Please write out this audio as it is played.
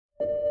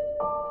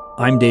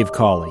I'm Dave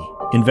Cawley,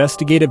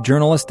 investigative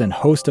journalist and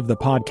host of the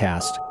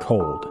podcast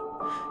Cold.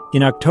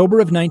 In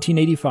October of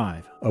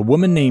 1985, a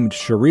woman named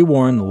Cherie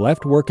Warren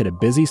left work at a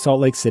busy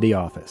Salt Lake City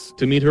office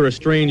to meet her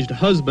estranged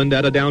husband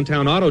at a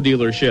downtown auto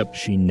dealership.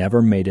 She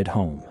never made it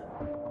home.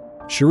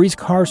 Cherie's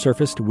car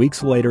surfaced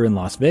weeks later in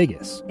Las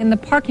Vegas. In the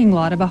parking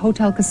lot of a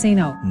hotel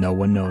casino. No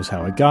one knows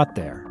how it got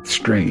there.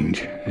 Strange.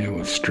 It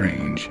was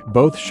strange.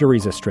 Both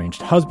Cherie's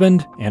estranged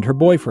husband and her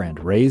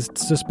boyfriend raised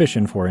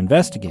suspicion for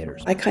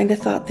investigators. I kind of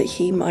thought that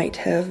he might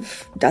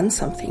have done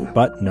something.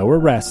 But no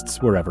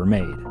arrests were ever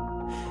made.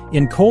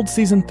 In Cold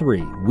Season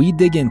 3, we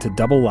dig into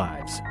double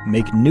lives,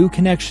 make new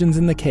connections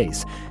in the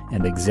case,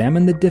 and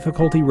examine the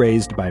difficulty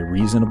raised by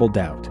reasonable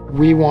doubt.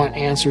 We want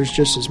answers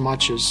just as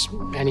much as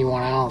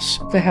anyone else.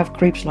 They have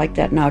creeps like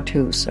that now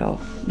too,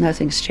 so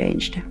nothing's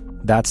changed.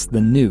 That's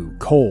the new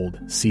Cold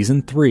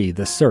Season 3,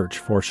 The Search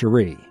for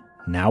Cherie,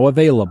 now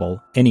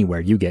available anywhere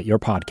you get your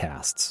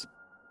podcasts.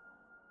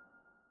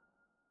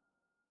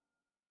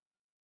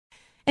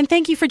 And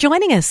thank you for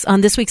joining us on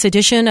this week's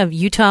edition of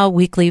Utah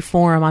Weekly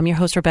Forum. I'm your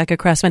host, Rebecca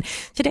Cressman.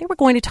 Today we're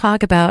going to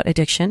talk about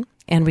addiction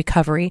and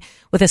recovery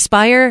with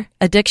Aspire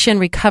Addiction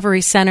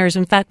Recovery Centers.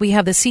 In fact, we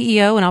have the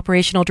CEO and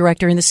operational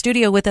director in the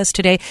studio with us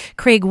today,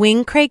 Craig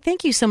Wing. Craig,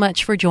 thank you so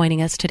much for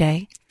joining us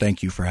today.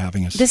 Thank you for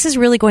having us. This is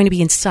really going to be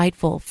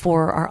insightful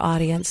for our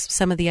audience.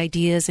 Some of the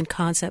ideas and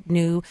concept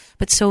new,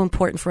 but so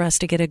important for us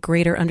to get a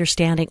greater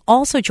understanding.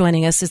 Also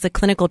joining us is the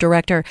clinical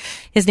director.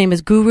 His name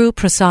is Guru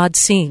Prasad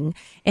Singh.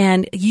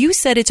 And you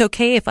said it's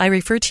okay if I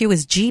refer to you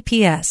as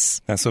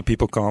GPS. That's what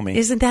people call me.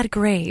 Isn't that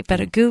great?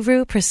 But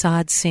Guru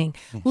Prasad Singh.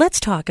 Let's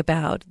talk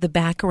about the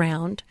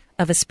background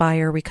of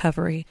Aspire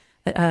Recovery,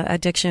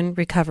 Addiction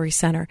Recovery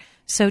Center.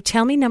 So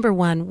tell me, number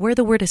one, where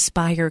the word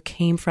Aspire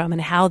came from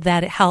and how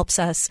that helps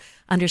us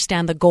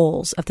understand the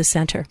goals of the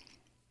center.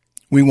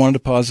 We wanted a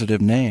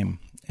positive name,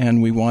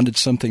 and we wanted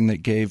something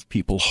that gave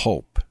people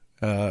hope.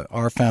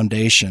 Our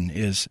foundation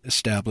is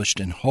established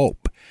in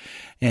hope.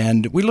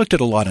 And we looked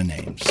at a lot of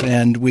names,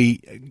 and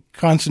we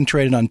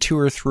concentrated on two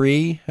or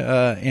three,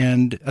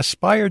 and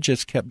Aspire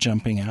just kept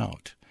jumping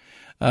out.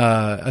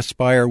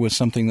 Aspire was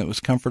something that was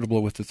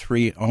comfortable with the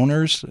three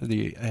owners,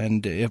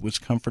 and it was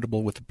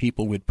comfortable with the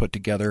people we'd put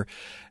together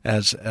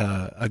as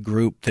a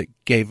group that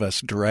gave us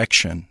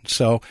direction.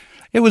 So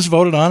it was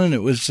voted on, and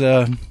it was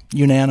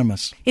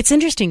unanimous. It's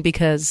interesting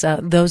because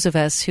those of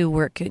us who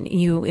work,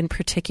 you in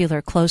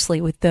particular, closely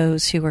with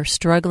those who are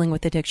struggling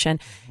with addiction,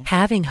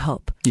 having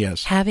hope,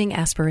 yes, having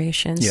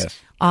aspirations, yes.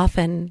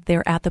 Often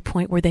they're at the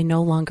point where they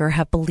no longer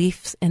have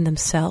beliefs in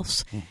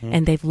themselves,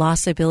 and they've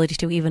lost the ability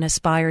to even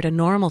aspire to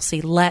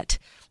normalcy, let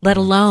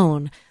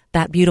alone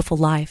that beautiful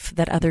life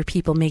that other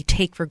people may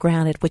take for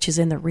granted, which is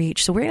in the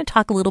reach. So we're going to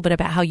talk a little bit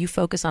about how you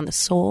focus on the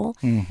soul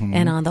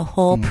and on the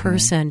whole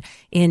person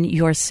in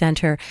your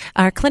center.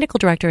 Our clinical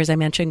director, as I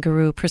mentioned,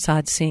 Guru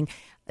Prasad Singh,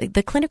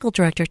 the clinical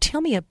director,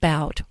 tell me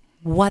about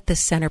what the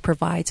center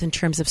provides in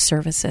terms of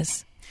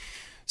services.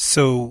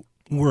 So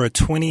we're a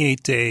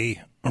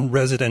 28-day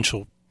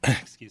residential,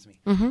 excuse me.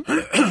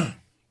 I'll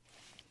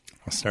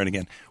start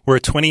again. We're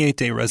a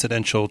 28-day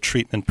residential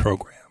treatment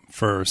program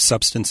for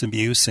substance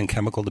abuse and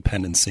chemical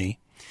dependency.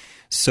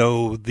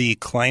 So the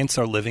clients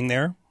are living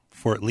there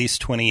for at least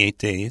 28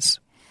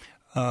 days.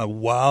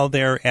 While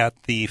they're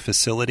at the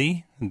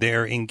facility,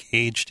 they're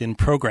engaged in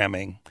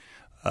programming.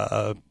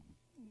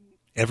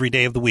 Every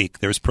day of the week,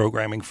 there's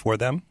programming for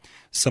them.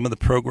 Some of the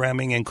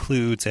programming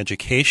includes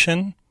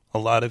education. A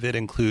lot of it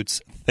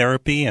includes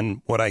therapy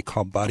and what I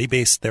call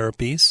body-based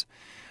therapies.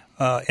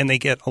 And they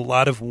get a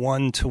lot of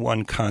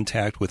one-to-one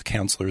contact with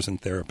counselors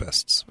and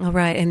therapists. All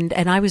right.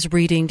 And I was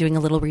reading, doing a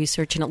little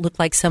research, and it looked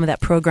like some of that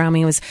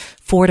programming was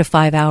 4 to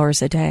 5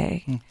 hours a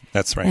day.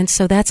 That's right. And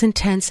so that's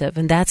intensive,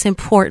 and that's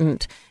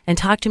important. And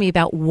talk to me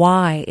about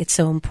why it's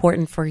so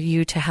important for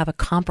you to have a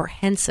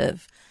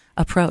comprehensive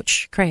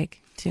approach. Craig,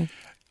 too.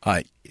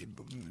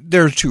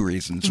 There are two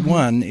reasons.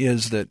 One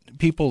is that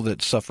people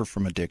that suffer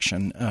from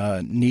addiction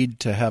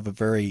need to have a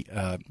very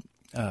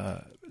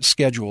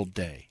scheduled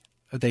day.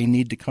 They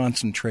need to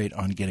concentrate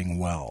on getting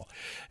well.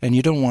 And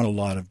you don't want a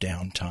lot of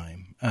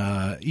downtime.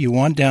 You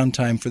want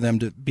downtime for them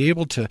to be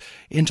able to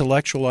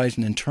intellectualize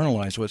and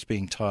internalize what's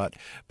being taught,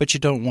 but you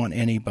don't want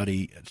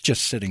anybody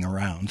just sitting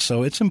around.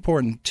 So it's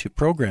important to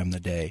program the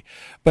day.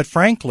 But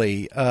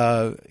frankly,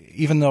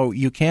 even though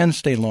you can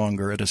stay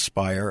longer at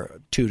Aspire,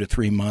 2 to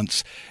 3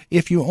 months,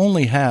 if you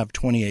only have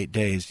 28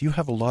 days, you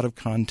have a lot of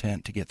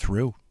content to get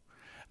through.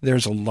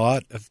 There's a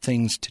lot of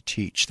things to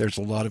teach. There's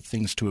a lot of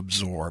things to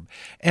absorb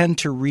and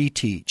to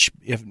reteach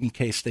in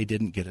case they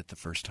didn't get it the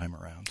first time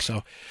around.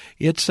 So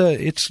it's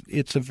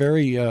a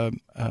very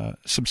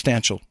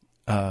substantial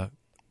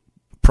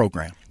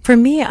program. For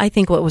me, I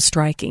think what was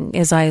striking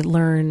as I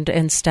learned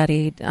and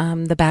studied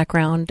the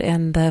background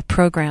and the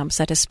programs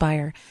at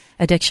Aspire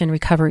Addiction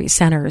Recovery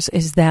Centers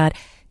is that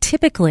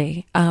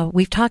typically,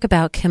 we've talked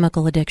about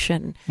chemical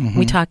addiction. Mm-hmm.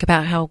 We talk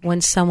about how when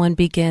someone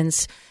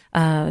begins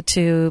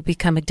to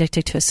become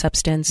addicted to a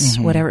substance,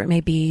 Mm-hmm. whatever it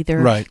may be,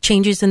 there are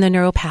changes in the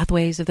neural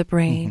pathways of the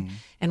brain, Mm-hmm.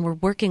 and we're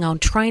working on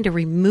trying to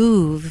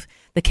remove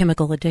the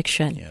chemical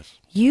addiction. Yes.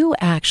 You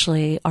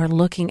actually are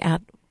looking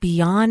at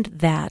beyond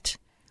that,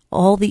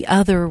 all the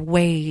other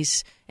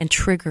ways and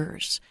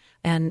triggers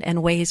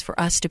and ways for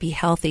us to be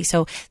healthy.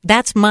 So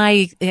that's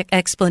my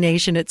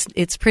explanation.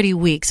 It's pretty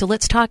weak. So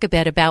let's talk a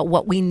bit about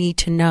what we need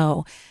to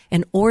know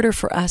in order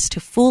for us to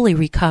fully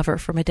recover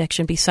from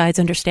addiction. Besides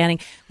understanding,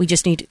 we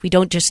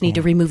don't just need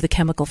to remove the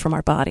chemical from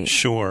our body.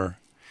 Sure.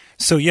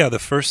 So yeah, the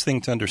first thing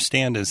to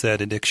understand is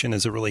that addiction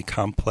is a really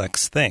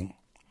complex thing,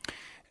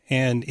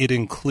 and it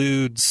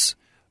includes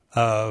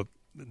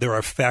there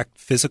are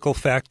physical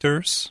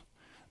factors,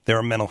 there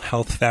are mental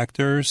health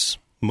factors,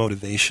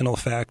 motivational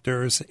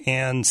factors,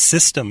 and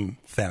system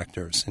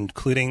factors,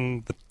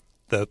 including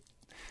the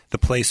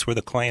place where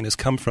the client has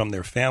come from,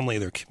 their family,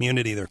 their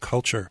community, their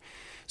culture.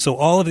 So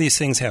all of these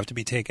things have to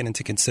be taken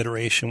into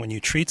consideration when you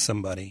treat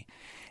somebody.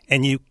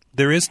 And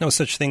there is no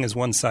such thing as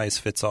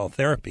one-size-fits-all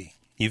therapy.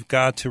 You've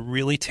got to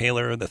really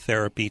tailor the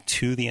therapy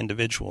to the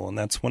individual, and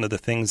that's one of the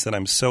things that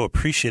I'm so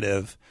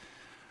appreciative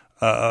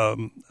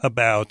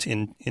about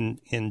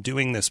in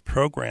doing this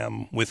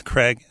program with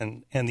Craig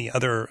and the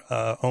other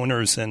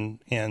owners and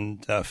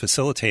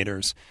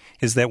facilitators,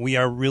 is that we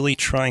are really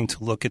trying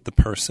to look at the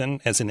person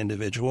as an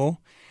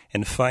individual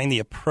and find the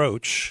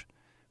approach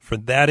for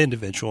that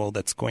individual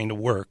that's going to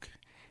work.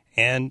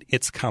 And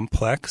it's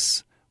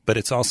complex, but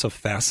it's also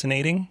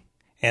fascinating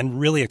and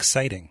really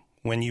exciting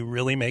when you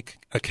really make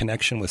a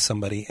connection with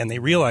somebody and they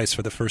realize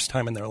for the first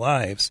time in their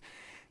lives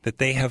that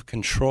they have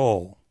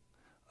control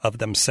of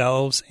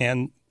themselves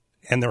and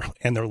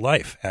their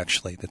life,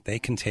 actually, that they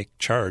can take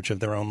charge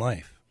of their own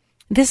life.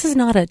 This is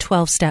not a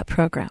 12-step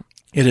program.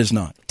 It is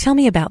not. Tell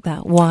me about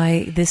that,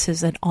 why this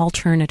is an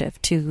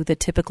alternative to the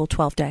typical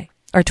 12-day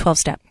or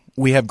 12-step.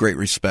 We have great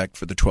respect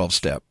for the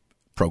 12-step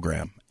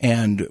program.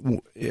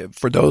 And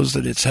for those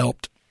that it's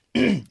helped,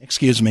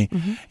 excuse me,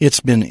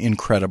 it's been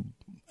incredible.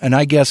 And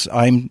I guess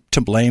I'm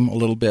to blame a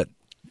little bit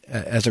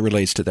as it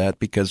relates to that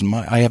because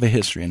I have a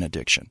history in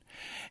addiction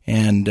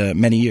and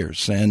many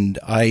years. And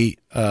I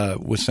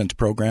was sent to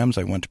programs.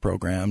 I went to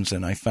programs,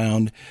 and I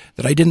found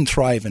that I didn't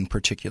thrive in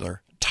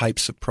particular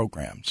types of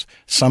programs.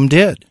 Some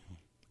did,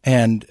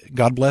 and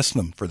God bless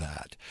them for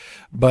that.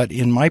 But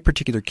in my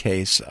particular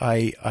case,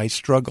 I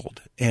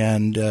struggled,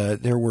 and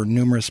there were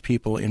numerous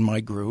people in my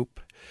group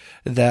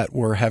that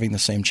were having the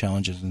same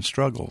challenges and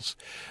struggles.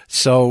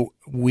 So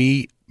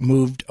we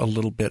moved a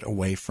little bit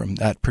away from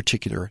that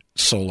particular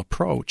soul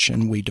approach,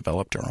 and we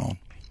developed our own.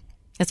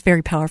 That's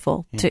very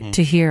powerful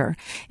to hear.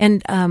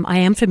 And I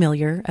am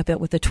familiar a bit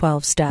with the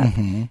 12-step.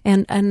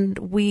 And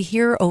we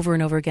hear over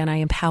and over again, I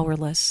am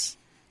powerless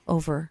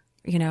over,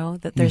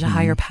 that there's a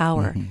higher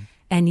power.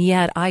 And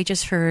yet I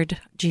just heard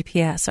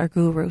GPS, our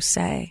guru,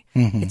 say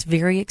it's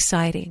very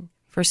exciting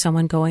for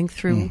someone going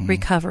through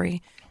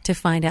recovery to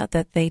find out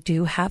that they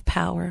do have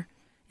power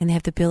and they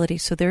have the ability.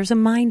 So there's a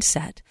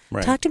mindset.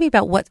 Right. Talk to me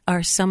about what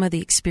are some of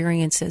the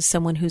experiences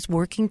someone who's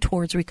working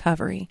towards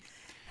recovery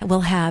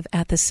will have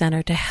at the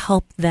center to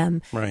help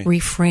them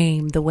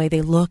reframe the way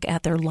they look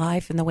at their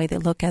life and the way they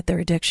look at their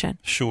addiction.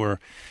 Sure.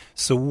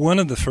 So one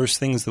of the first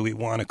things that we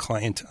want a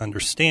client to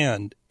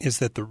understand is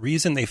that the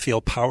reason they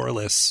feel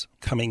powerless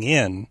coming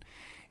in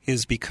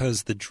is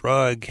because the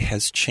drug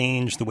has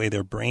changed the way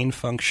their brain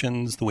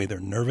functions, the way their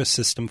nervous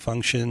system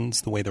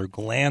functions, the way their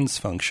glands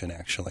function,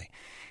 actually.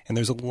 And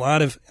there's a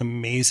lot of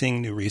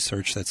amazing new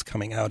research that's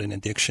coming out in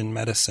addiction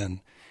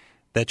medicine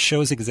that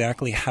shows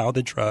exactly how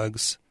the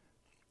drugs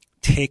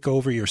take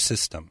over your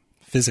system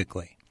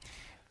physically.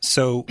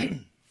 So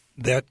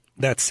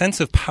that sense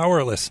of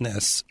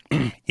powerlessness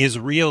is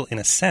real in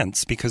a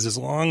sense, because as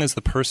long as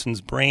the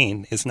person's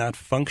brain is not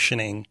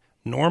functioning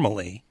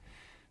normally,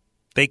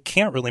 they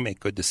can't really make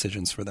good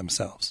decisions for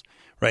themselves,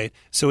 right?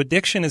 So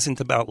addiction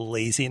isn't about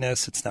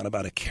laziness. It's not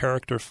about a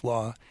character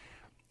flaw.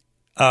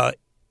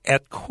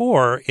 At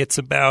core, it's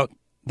about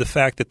the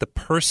fact that the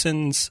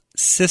person's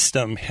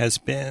system has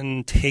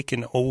been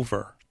taken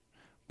over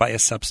by a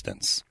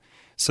substance.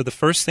 So the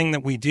first thing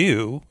that we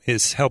do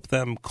is help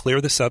them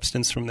clear the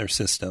substance from their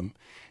system,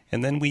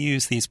 and then we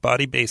use these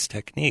body-based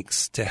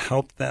techniques to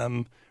help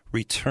them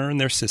return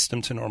their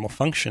system to normal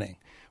functioning.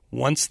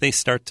 Once they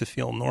start to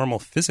feel normal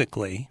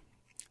physically,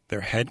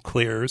 their head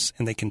clears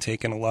and they can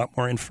take in a lot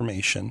more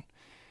information,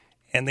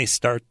 and they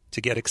start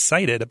to get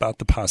excited about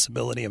the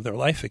possibility of their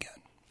life again.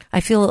 I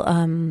feel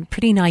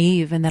pretty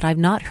naive in that I've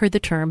not heard the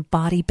term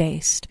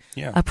body-based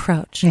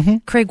approach.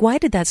 Craig, why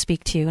did that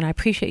speak to you? And I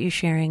appreciate you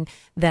sharing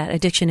that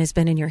addiction has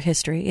been in your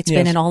history. It's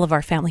been in all of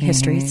our family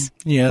histories.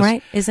 Yes.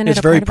 Right? Isn't it it's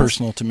a very part of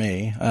personal to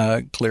me,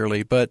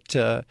 clearly. But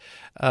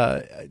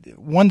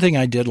one thing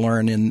I did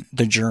learn in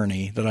the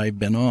journey that I've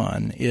been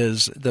on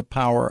is the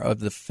power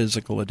of the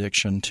physical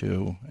addiction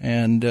too.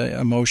 And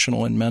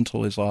emotional and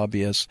mental is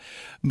obvious.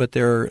 But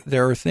there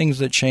are things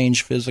that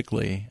change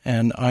physically.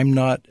 And I'm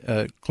not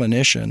a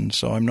clinician. happened,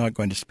 so I'm not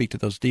going to speak to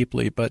those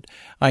deeply, but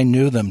I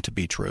knew them to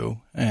be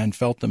true and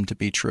felt them to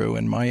be true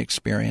in my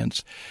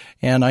experience.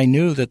 And I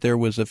knew that there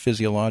was a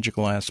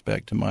physiological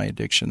aspect to my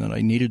addiction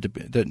that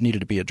needed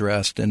to be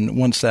addressed. And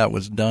once that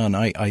was done,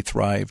 I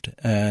thrived,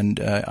 and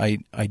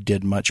I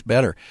did much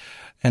better.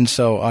 And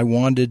so I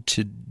wanted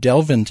to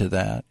delve into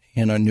that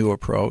in a new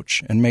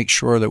approach and make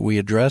sure that we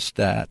address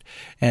that.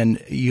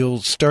 And you'll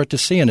start to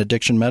see in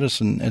addiction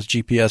medicine, as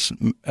GPS,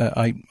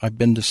 I've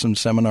been to some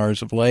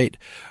seminars of late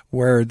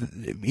where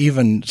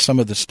even some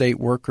of the state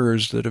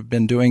workers that have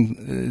been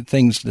doing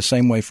things the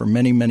same way for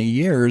many, many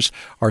years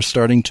are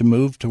starting to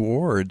move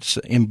towards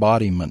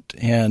embodiment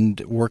and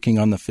working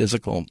on the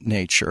physical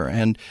nature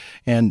and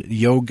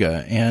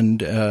yoga and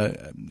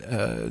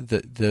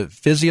the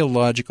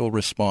physiological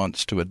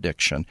response to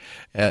addiction.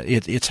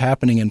 It's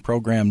happening in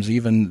programs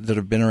even that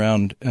have been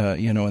around,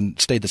 and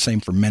stayed the same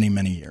for many,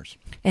 many years.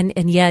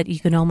 And yet you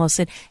can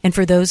almost, and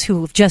for those who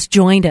have just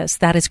joined us,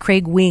 that is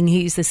Craig Wing.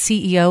 He's the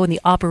CEO and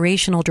the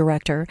operational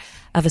director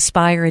of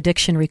Aspire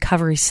Addiction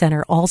Recovery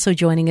Center. Also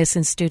joining us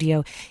in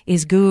studio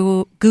is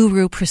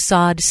Guru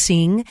Prasad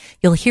Singh.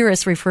 You'll hear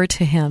us refer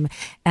to him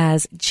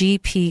as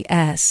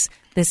GPS,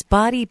 this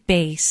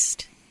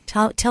body-based.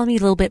 Tell me a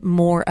little bit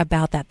more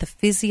about that, the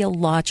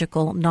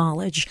physiological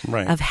knowledge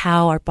of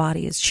how our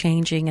body is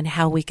changing and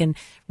how we can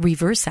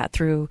reverse that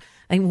through.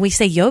 And we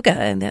say yoga,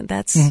 and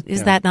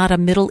is that not a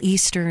Middle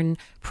Eastern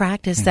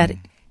practice that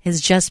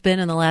has just been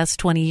in the last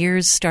 20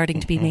 years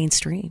starting to be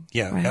mainstream?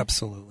 Yeah, right?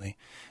 Absolutely.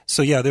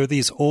 So there are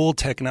these old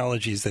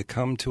technologies that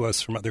come to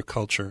us from other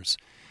cultures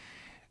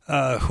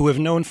who have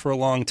known for a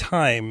long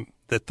time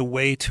that the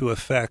way to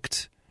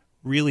affect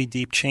really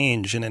deep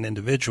change in an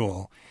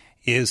individual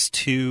is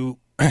to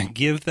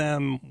give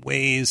them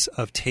ways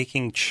of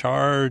taking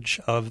charge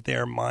of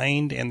their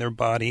mind and their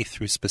body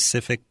through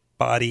specific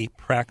body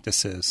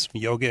practices.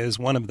 Yoga is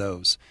one of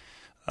those.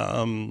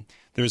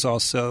 There's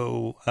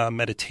also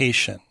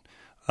meditation.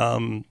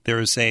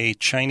 There's a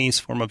Chinese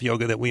form of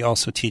yoga that we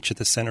also teach at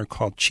the center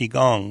called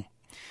Qigong.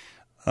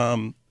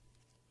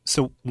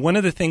 So one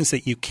of the things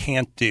that you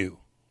can't do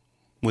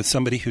with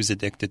somebody who's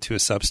addicted to a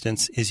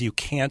substance is you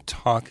can't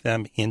talk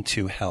them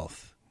into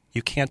health.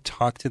 You can't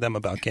talk to them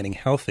about getting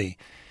healthy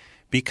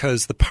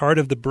because the part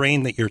of the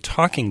brain that you're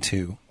talking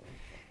to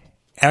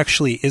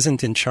actually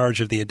isn't in charge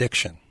of the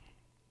addiction.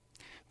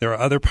 There are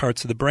other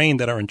parts of the brain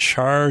that are in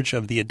charge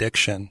of the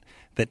addiction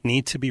that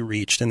need to be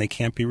reached, and they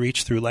can't be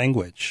reached through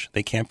language.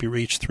 They can't be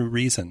reached through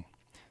reason.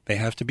 They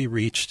have to be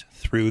reached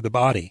through the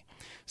body.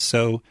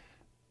 So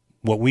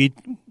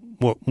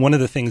one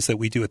of the things that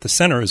we do at the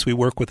center is we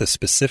work with a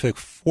specific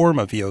form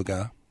of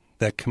yoga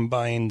that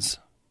combines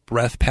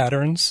breath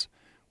patterns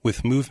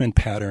with movement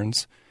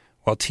patterns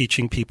while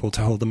teaching people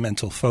to hold a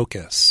mental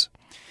focus.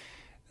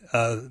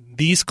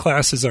 These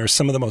classes are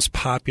some of the most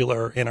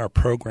popular in our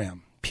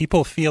program.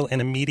 People feel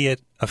an immediate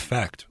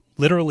effect.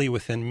 Literally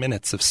within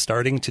minutes of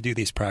starting to do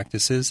these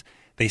practices,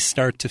 they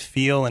start to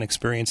feel and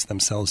experience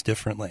themselves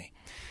differently.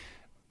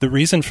 The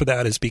reason for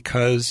that is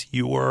because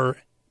you're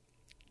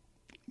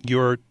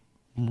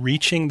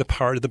reaching the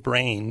part of the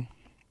brain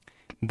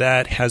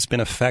that has been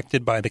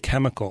affected by the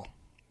chemical,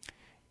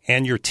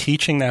 and you're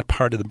teaching that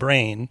part of the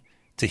brain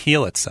to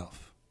heal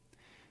itself.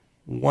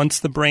 Once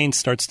the brain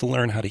starts to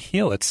learn how to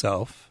heal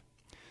itself,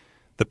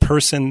 the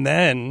person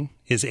then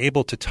is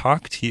able to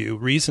talk to you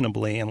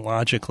reasonably and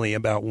logically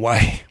about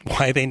why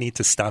they need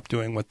to stop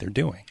doing what they're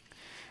doing.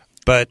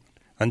 But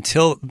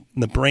until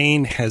the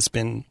brain has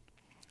been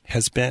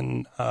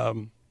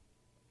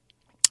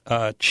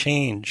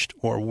changed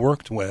or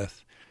worked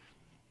with,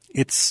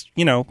 it's,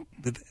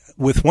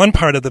 with one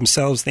part of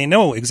themselves, they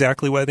know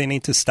exactly why they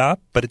need to stop,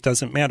 but it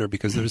doesn't matter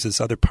because there's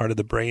this other part of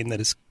the brain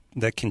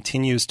that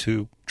continues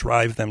to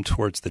drive them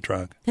towards the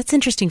drug. That's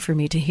interesting for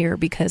me to hear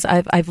because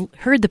I've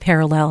heard the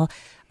parallel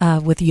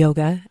with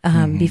yoga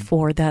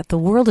before, that the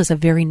world is a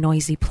very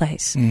noisy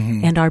place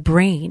and our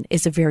brain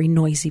is a very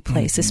noisy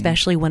place,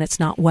 especially when it's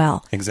not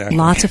well. Exactly.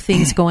 Lots of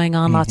things going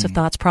on, lots of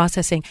thoughts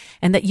processing,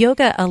 and that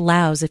yoga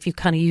allows, if you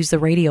kind of use the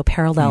radio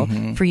parallel,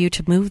 for you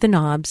to move the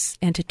knobs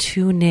and to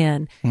tune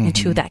in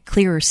into that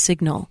clearer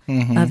signal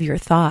of your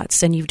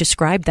thoughts. And you've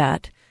described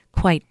that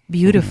quite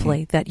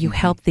beautifully, that you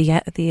help the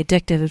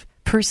addictive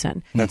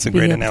person. That's a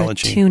great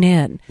analogy. To tune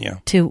in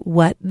to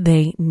what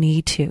they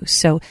need to.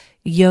 So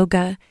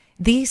yoga,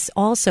 these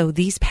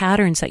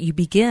patterns that you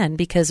begin,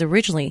 because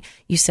originally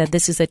you said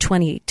this is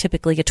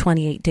typically a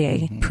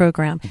 28-day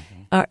program.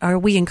 Are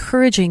we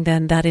encouraging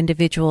then that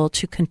individual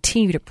to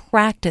continue to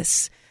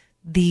practice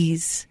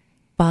these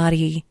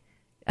body,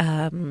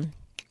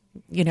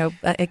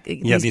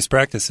 these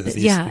practices.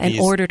 In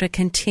order to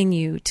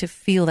continue to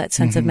feel that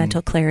sense of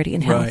mental clarity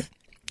and health. Right.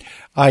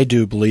 I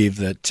do believe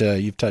that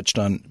you've touched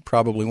on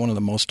probably one of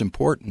the most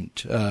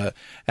important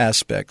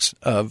aspects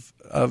of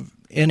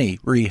any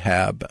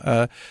rehab.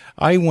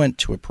 I went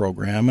to a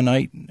program, and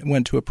I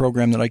went to a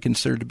program that I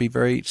considered to be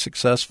very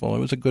successful. It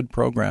was a good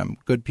program,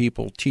 good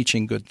people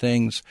teaching good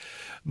things.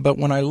 But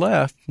when I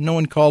left, no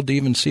one called to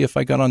even see if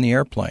I got on the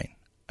airplane.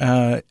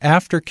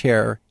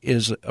 Aftercare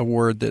is a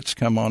word that's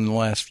come on in the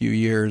last few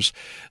years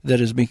that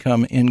has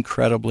become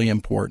incredibly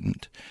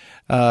important.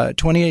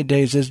 28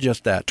 days is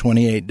just that,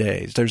 28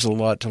 days. There's a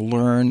lot to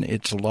learn.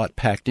 It's a lot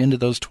packed into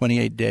those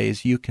 28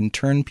 days. You can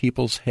turn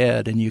people's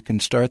head and you can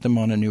start them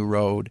on a new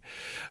road.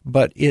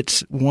 But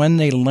it's when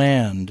they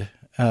land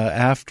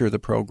after the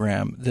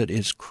program that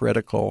is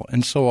critical.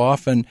 And so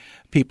often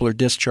people are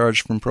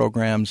discharged from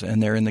programs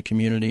and they're in the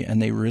community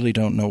and they really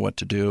don't know what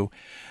to do.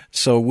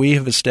 So we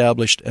have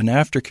established an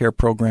aftercare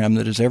program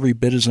that is every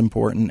bit as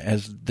important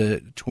as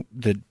the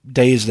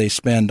days they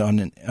spend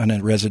on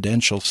a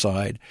residential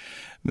side.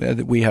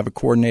 We have a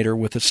coordinator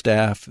with a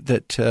staff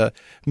that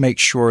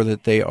makes sure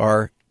that they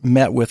are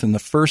met with in the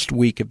first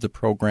week of the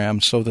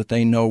program so that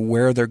they know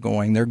where they're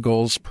going, their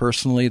goals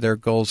personally, their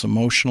goals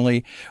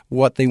emotionally,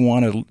 what they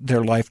want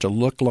their life to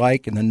look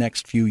like in the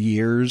next few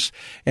years.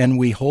 And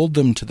we hold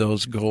them to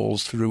those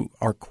goals through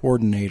our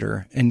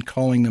coordinator and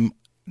calling them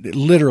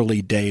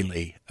literally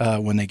daily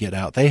when they get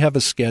out. They have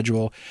a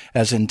schedule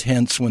as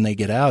intense when they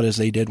get out as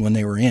they did when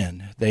they were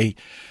in. They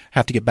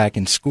have to get back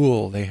in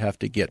school. They have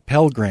to get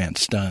Pell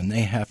Grants done.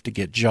 They have to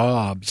get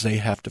jobs. They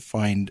have to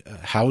find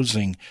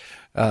housing.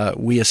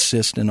 We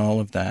assist in all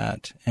of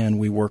that, and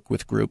we work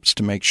with groups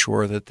to make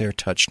sure that they're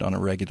touched on a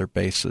regular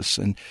basis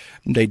and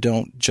they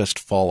don't just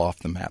fall off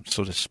the map,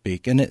 so to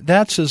speak. And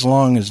that's as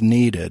long as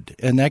needed,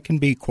 and that can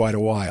be quite a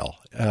while.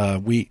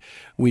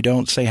 We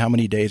don't say how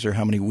many days or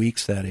how many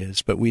weeks that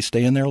is, but we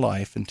stay in their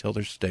life until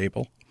they're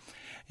stable,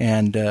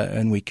 and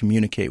we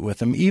communicate with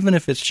them, even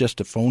if it's just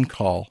a phone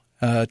call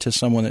to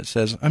someone that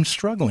says, "I'm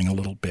struggling a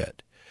little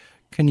bit.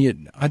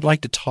 I'd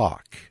like to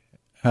talk."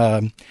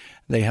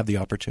 They have the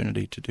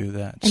opportunity to do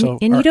that.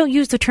 And you don't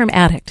use the term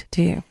addict,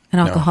 do you? An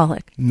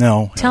alcoholic?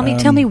 No. Tell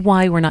me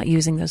why we're not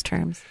using those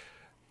terms.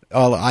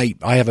 I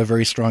have a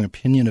very strong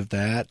opinion of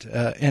that,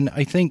 and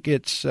I think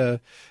it's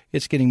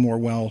getting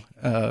more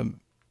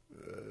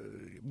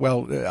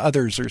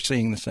others are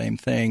seeing the same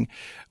thing.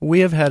 We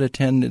have had a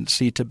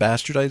tendency to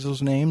bastardize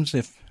those names,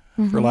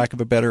 for lack of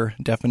a better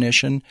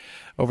definition,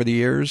 over the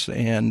years,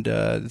 and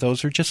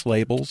those are just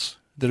labels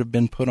that have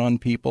been put on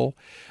people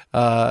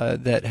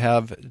that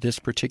have this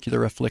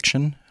particular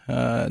affliction,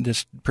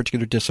 this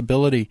particular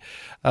disability,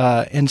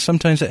 and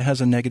sometimes it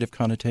has a negative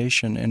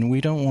connotation. And we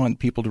don't want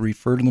people to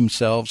refer to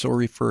themselves or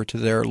refer to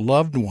their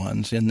loved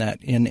ones in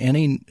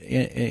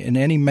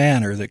any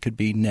manner that could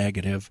be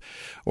negative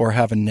or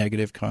have a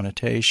negative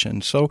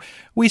connotation. So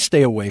we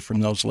stay away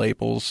from those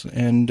labels,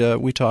 and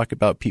we talk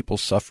about people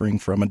suffering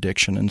from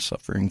addiction and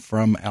suffering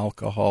from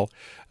alcohol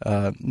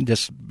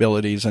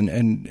disabilities,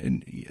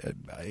 and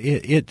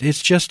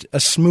it's just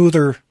a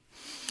smoother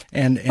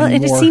and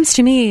it seems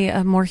to me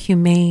a more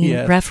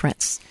humane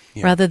reference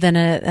rather than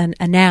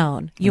a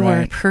noun. You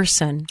are a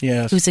person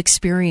who's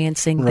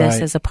experiencing this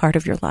as a part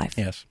of your life.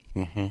 Yes.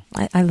 Mm-hmm.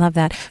 I love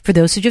that. For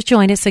those who just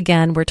joined us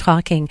again, we're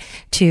talking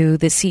to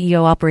the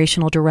CEO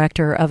Operational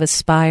Director of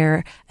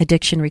Aspire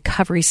Addiction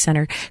Recovery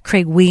Center,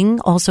 Craig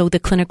Wing. Also, the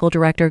Clinical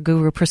Director,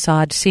 Guru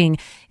Prasad Singh,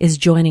 is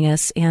joining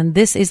us. And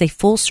this is a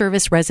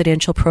full-service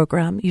residential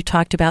program. You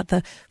talked about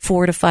the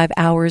 4 to 5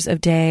 hours a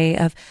day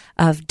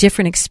of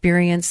different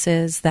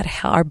experiences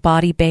that are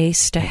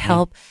body-based to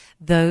help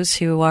those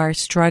who are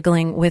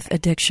struggling with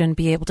addiction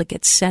be able to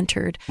get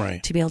centered,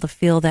 to be able to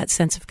feel that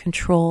sense of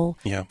control,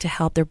 to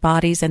help their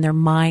bodies and their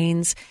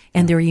minds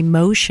and their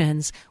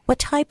emotions. What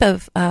type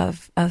of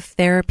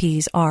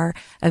therapies are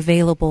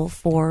available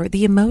for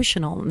the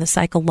emotional and the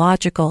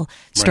psychological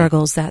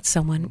struggles that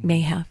someone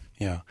may have?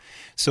 Yeah.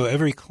 So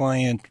every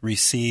client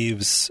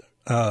receives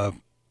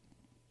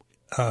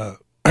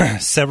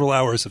several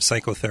hours of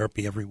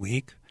psychotherapy every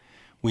week.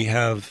 We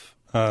have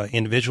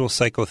individual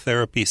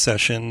psychotherapy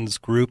sessions,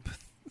 group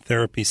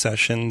therapy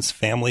sessions,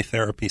 family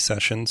therapy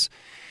sessions.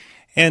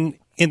 And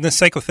in the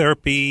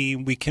psychotherapy,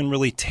 we can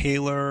really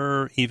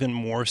tailor even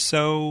more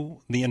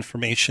so the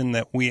information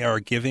that we are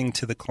giving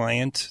to the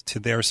client to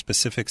their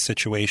specific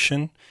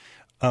situation.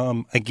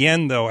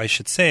 Again, though, I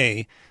should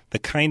say, the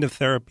kind of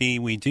therapy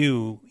we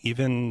do,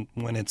 even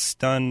when it's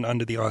done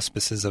under the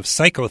auspices of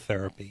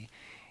psychotherapy,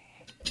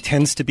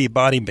 tends to be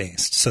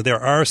body-based. So there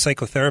are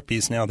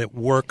psychotherapies now that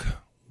work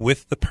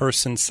with the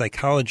person's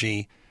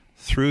psychology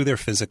through their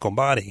physical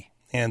body.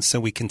 And so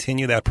we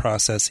continue that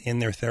process in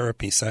their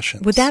therapy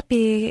sessions. Would that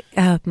be,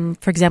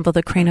 for example,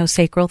 the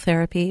craniosacral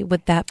therapy?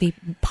 Would that be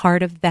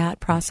part of that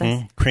process?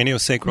 Mm-hmm.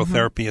 Craniosacral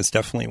therapy is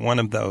definitely one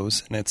of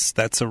those. And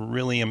that's a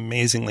really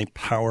amazingly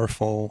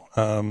powerful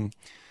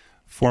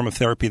form of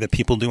therapy that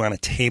people do on a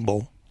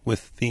table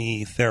with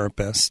the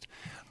therapist.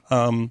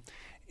 And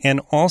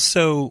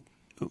also,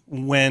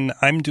 when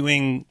I'm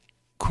doing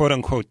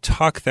quote-unquote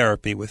talk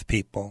therapy with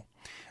people,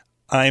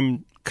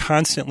 I'm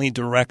constantly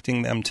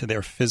directing them to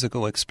their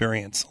physical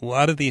experience. A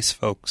lot of these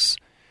folks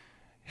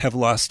have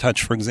lost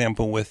touch, for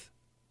example, with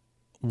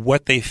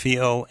what they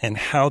feel and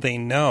how they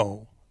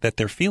know that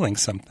they're feeling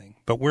something.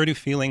 But where do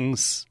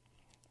feelings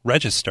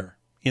register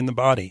in the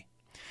body?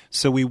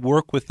 So we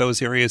work with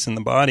those areas in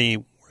the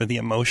body where the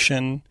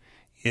emotion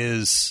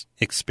is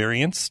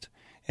experienced,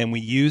 and we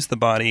use the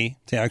body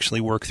to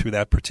actually work through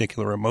that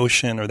particular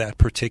emotion or that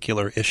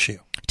particular issue.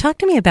 Talk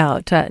to me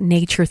about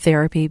nature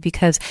therapy,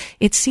 because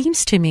it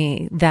seems to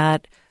me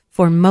that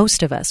for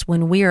most of us,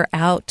 when we are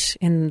out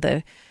in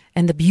the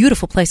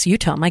beautiful place of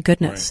Utah, my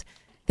goodness,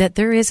 that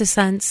there is a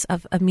sense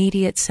of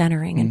immediate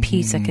centering and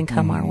peace that can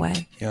come our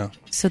way. Yeah.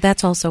 So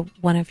that's also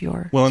one of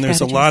your Well, and there's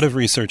strategies. a lot of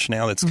research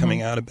now that's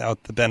coming out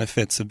about the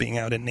benefits of being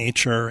out in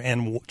nature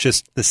and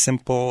just the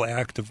simple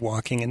act of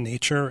walking in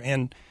nature.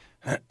 And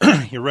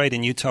you're right,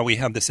 in Utah we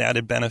have this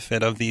added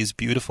benefit of these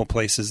beautiful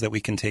places that we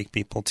can take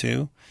people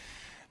to.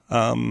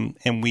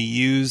 And we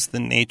use the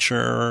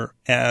nature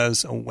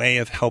as a way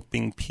of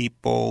helping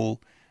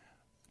people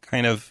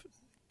kind of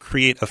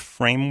create a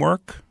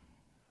framework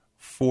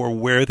for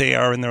where they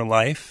are in their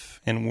life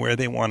and where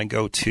they want to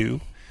go to.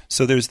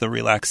 So there's the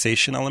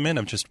relaxation element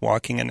of just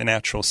walking in a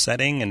natural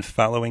setting and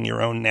following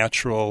your own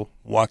natural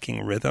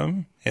walking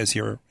rhythm as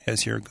you're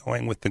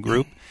going with the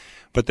group.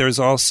 But there's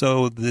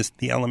also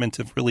the element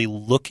of really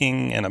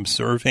looking and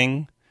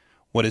observing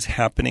what is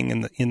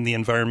happening in the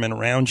environment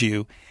around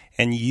you,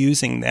 and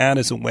using that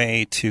as a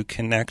way to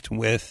connect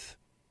with,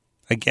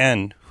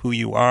 again, who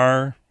you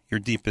are, your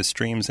deepest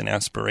dreams and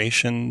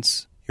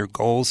aspirations, your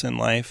goals in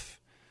life,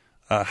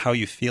 how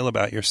you feel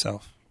about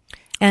yourself.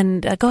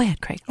 And go ahead,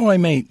 Craig. Oh, I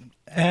may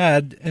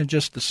add,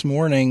 just this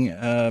morning,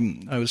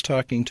 I was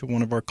talking to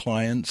one of our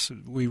clients.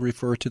 We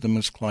refer to them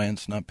as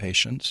clients, not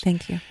patients.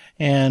 Thank you.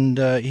 And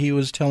he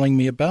was telling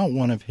me about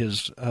one of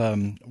his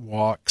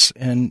walks,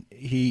 and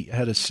he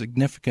had a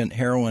significant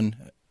heroin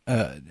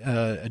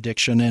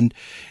addiction, and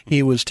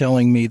he was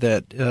telling me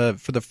that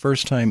for the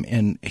first time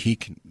in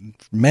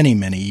many,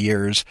 many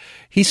years,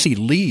 he sees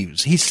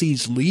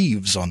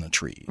leaves on the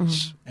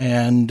trees,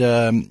 and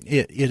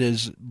it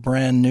is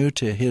brand new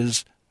to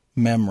his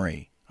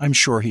memory. I'm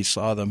sure he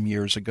saw them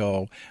years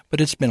ago, but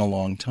it's been a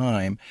long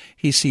time.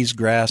 He sees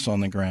grass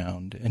on the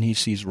ground, and he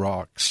sees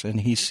rocks,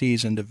 and he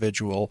sees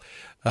individual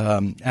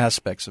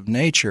aspects of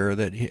nature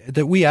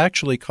that we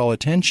actually call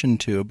attention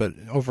to, but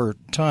over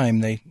time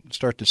they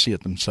start to see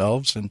it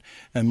themselves and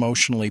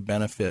emotionally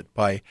benefit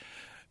by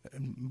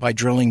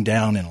drilling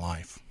down in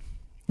life.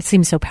 It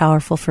seems so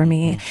powerful for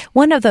me.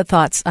 One of the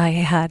thoughts I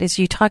had is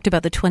you talked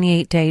about the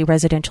 28-day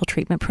residential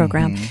treatment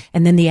program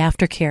and then the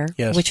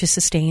aftercare, which is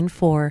sustained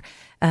for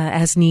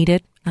as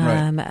needed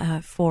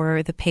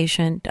for the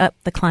patient,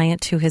 the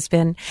client who has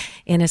been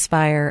in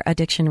Aspire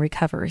Addiction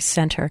Recovery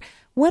Center.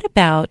 What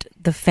about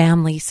the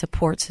family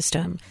support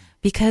system?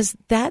 Because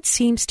that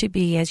seems to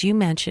be, as you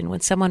mentioned,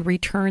 when someone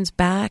returns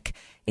back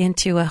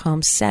into a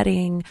home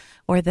setting,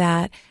 or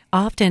that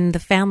often the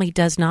family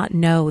does not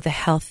know the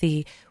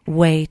healthy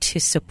way to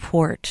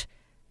support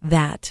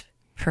that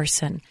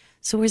person.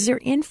 So is there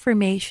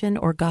information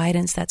or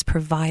guidance that's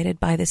provided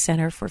by the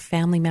center for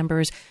family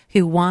members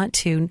who want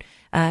to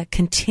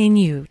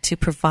continue to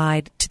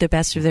provide, to the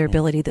best of their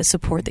ability, the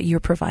support that you're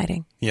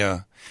providing?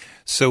 Yeah.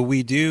 So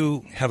we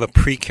do have a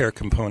pre-care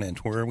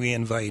component where we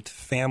invite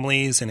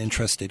families and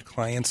interested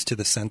clients to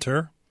the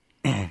center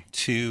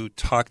to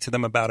talk to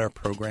them about our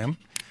program.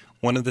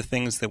 One of the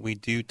things that we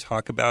do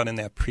talk about in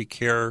that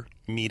pre-care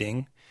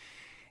meeting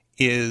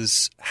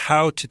is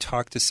how to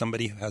talk to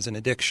somebody who has an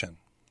addiction,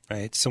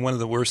 right? So one of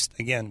the worst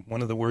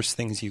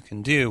things you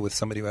can do with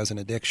somebody who has an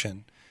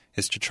addiction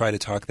is to try to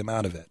talk them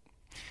out of it.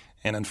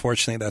 And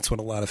unfortunately, that's what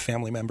a lot of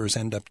family members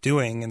end up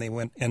doing, and they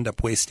end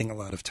up wasting a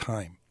lot of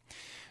time.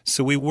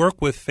 So we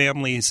work with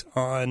families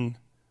on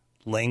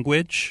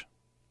language,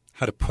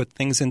 how to put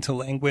things into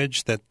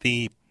language that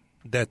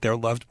their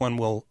loved one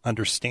will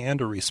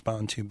understand or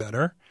respond to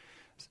better.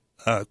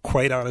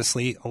 Quite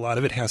honestly, a lot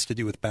of it has to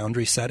do with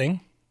boundary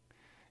setting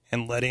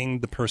and letting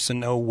the person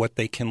know what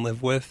they can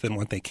live with and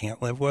what they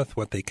can't live with,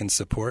 what they can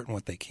support and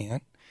what they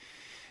can't.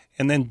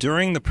 And then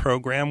during the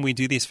program, we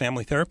do these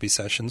family therapy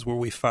sessions where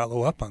we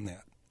follow up on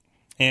that.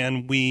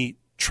 And we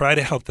try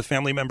to help the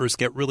family members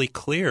get really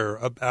clear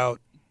about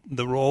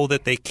the role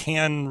that they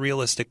can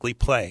realistically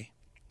play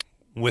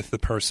with the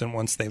person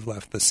once they've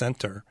left the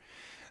center.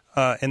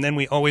 And then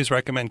we always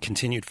recommend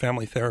continued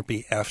family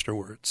therapy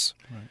afterwards.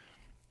 Right.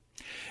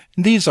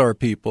 These are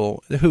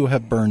people who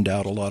have burned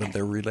out a lot of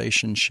their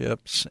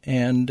relationships,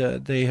 and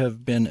they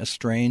have been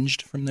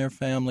estranged from their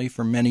family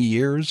for many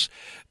years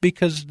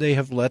because they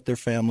have let their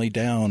family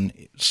down,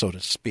 so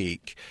to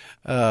speak.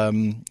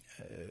 They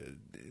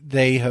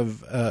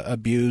have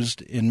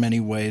abused in many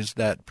ways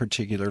that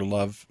particular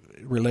love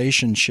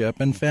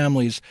relationship, and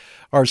families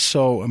are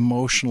so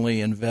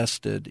emotionally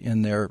invested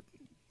in their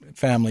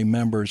family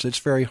members, it's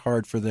very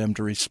hard for them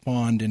to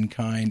respond in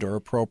kind or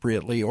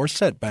appropriately or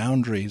set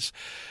boundaries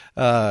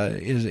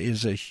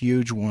is a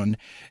huge one.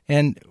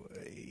 And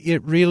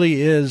it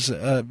really is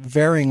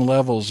varying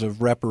levels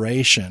of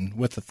reparation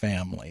with the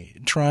family,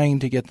 trying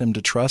to get them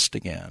to trust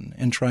again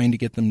and trying to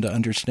get them to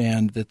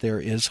understand that there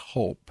is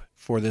hope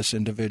for this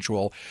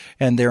individual,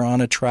 and they're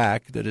on a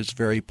track that is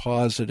very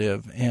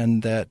positive,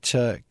 and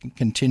that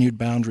continued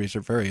boundaries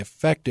are very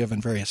effective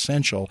and very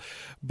essential,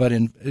 but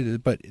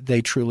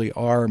they truly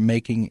are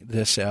making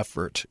this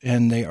effort,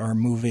 and they are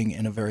moving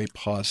in a very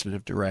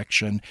positive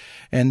direction.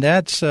 And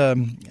that's as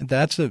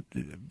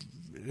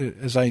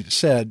I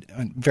said,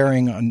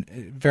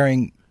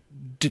 varying.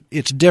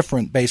 It's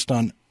different based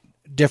on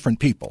different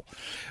people,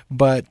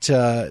 but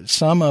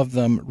some of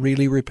them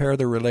really repair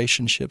their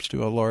relationships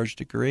to a large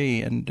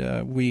degree. And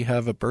we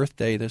have a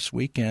birthday this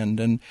weekend,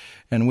 and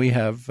we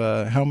have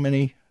how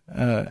many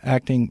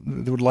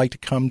acting that would like to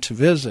come to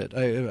visit?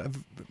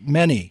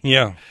 Many.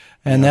 Yeah.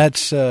 And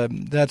that's a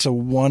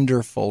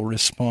wonderful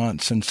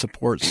response and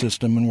support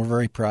system, and we're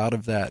very proud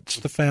of that. It's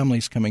the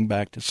families coming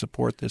back to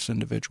support this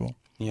individual.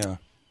 Yeah.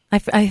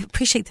 I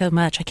appreciate so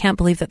much. I can't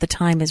believe that the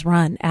time has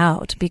run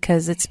out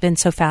because it's been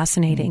so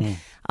fascinating.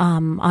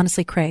 Mm-hmm.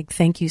 Honestly, Craig,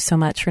 thank you so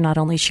much for not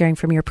only sharing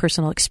from your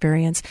personal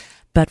experience,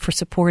 but for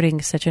supporting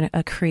such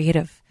a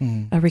creative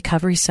a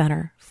recovery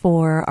center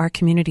for our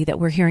community, that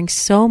we're hearing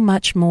so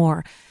much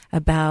more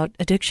about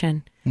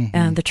addiction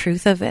and the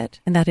truth of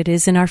it, and that it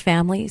is in our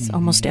families.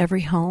 Almost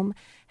every home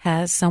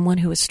has someone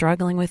who is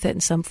struggling with it in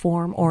some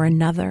form or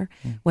another,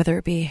 whether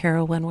it be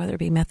heroin, whether it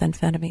be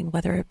methamphetamine,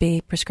 whether it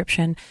be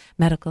prescription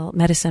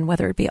medicine,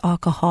 whether it be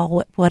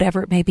alcohol,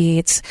 whatever it may be.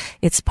 It's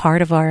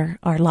part of our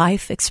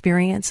life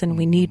experience, and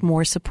we need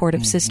more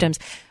supportive systems.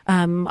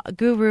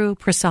 Guru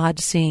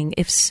Prasad Singh,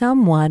 if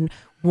someone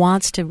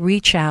wants to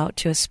reach out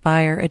to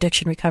Aspire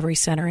Addiction Recovery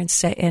Center and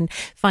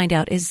find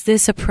out, is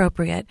this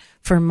appropriate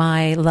for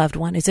my loved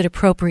one? Is it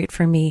appropriate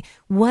for me?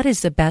 What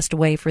is the best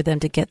way for them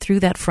to get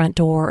through that front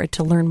door or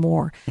to learn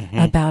more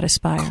about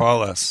Aspire?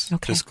 Call us.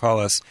 Okay. Just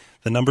call us.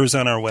 The number's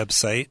on our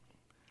website.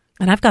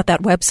 And I've got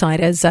that website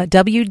as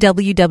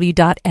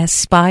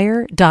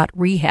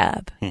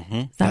www.aspire.rehab. Is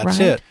that That's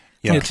right? it.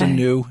 Yeah. It's a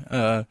new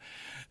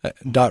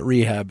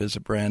 .rehab is a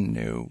brand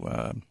new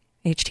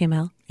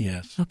HTML?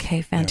 Yes.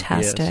 Okay,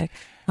 fantastic. Yes.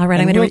 All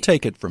right, and we'll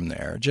take it from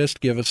there. Just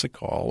give us a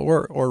call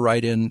or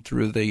write in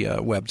through the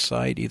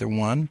website, either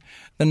one.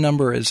 The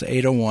number is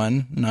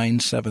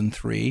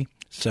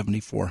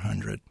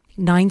 801-973-7400.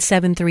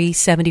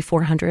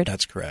 973-7400.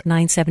 That's correct.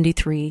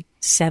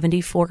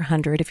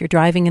 973-7400. If you're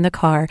driving in the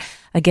car,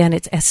 again,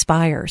 it's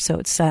Aspire. So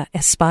it's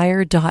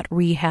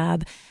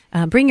aspire.rehab.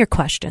 Bring your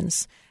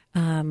questions.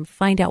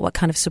 Find out what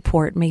kind of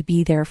support may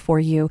be there for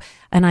you.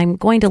 And I'm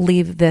going to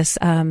leave this.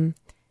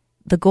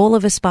 The goal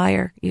of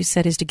Aspire, you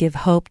said, is to give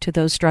hope to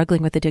those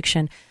struggling with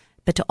addiction,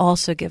 but to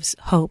also give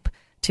hope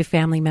to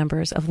family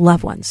members of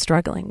loved ones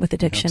struggling with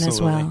addiction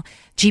as well.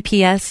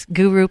 GPS,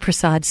 Guru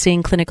Prasad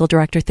Singh, Clinical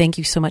Director, thank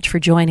you so much for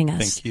joining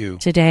us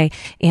today.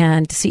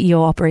 And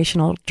CEO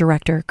Operational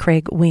Director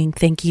Craig Wing,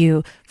 thank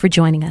you for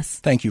joining us.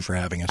 Thank you for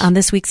having us. On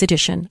this week's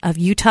edition of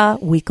Utah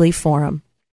Weekly Forum.